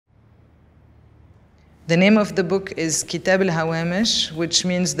The name of the book is Kitab al-Hawamish, which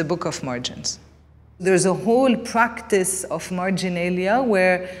means the book of margins. There's a whole practice of marginalia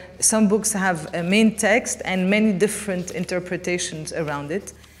where some books have a main text and many different interpretations around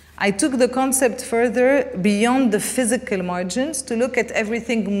it. I took the concept further beyond the physical margins to look at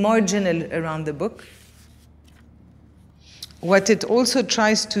everything marginal around the book. What it also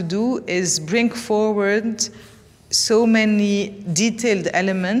tries to do is bring forward so many detailed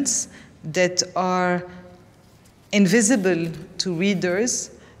elements that are invisible to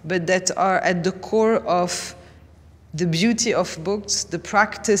readers, but that are at the core of the beauty of books, the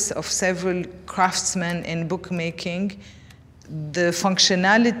practice of several craftsmen in bookmaking, the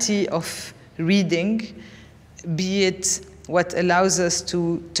functionality of reading, be it what allows us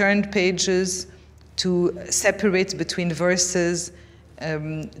to turn pages, to separate between verses,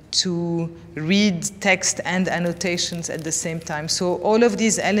 to read text and annotations at the same time. So all of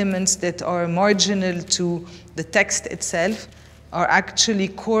these elements that are marginal to the text itself are actually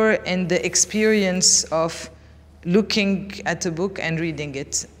core in the experience of looking at a book and reading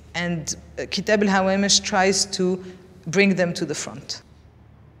it. And Kitab al-Hawamish tries to bring them to the front.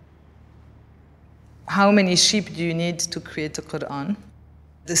 How many sheep do you need to create a Quran?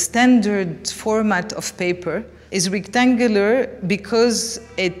 The standard format of paper is rectangular because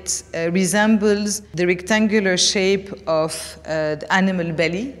it resembles the rectangular shape of the animal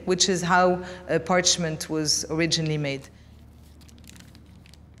belly, which is how parchment was originally made.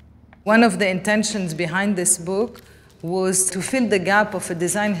 One of the intentions behind this book was to fill the gap of a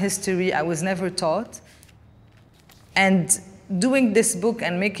design history I was never taught. And doing this book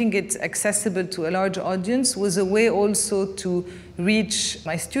and making it accessible to a large audience was a way also to reach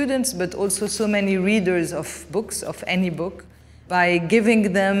my students, but also so many readers of books, of any book, by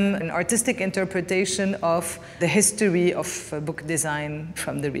giving them an artistic interpretation of the history of book design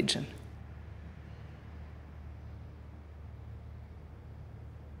from the region.